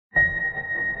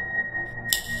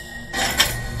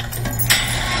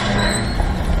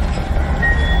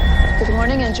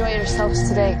enjoy yourselves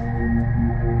today.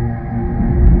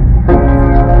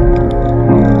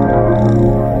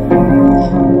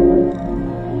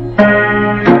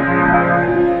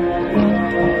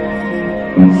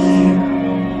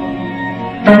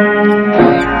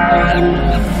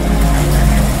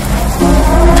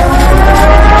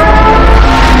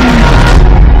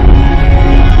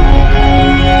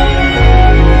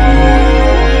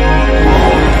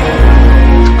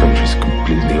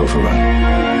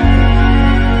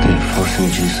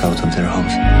 Out of their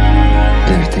homes.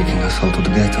 They're taking us all to the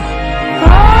ghetto.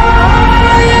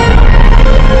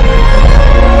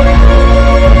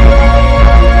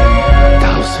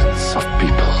 Thousands of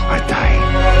people are dying.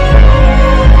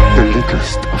 The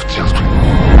littlest of children.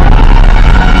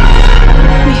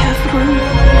 We have room.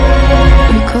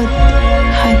 We could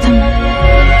hide them.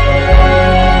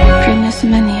 Bring as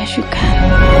many as you can.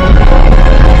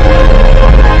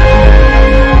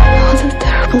 What a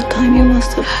terrible time you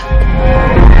must have had.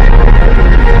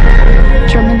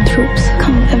 German troops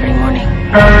come every morning.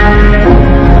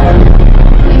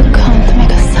 You can't make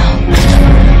a sound.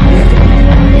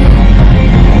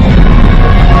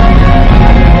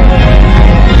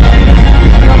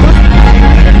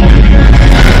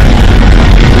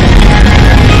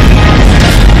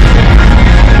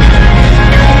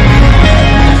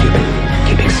 You've been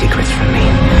keeping secrets from me.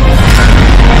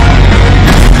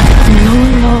 No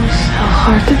one knows how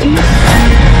hard it is.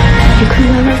 You can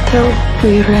never tell who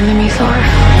your enemies are,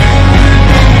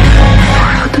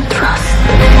 or who to trust.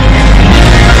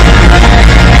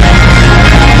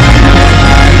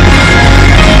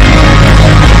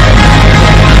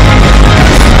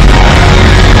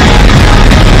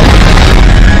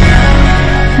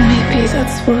 Maybe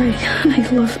that's why I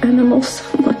love animals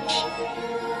so much.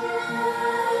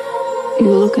 You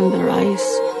look in their eyes,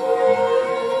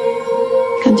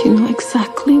 and you know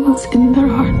exactly what's in their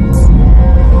hearts.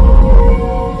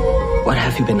 What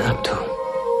have you been up to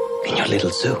in your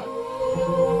little zoo?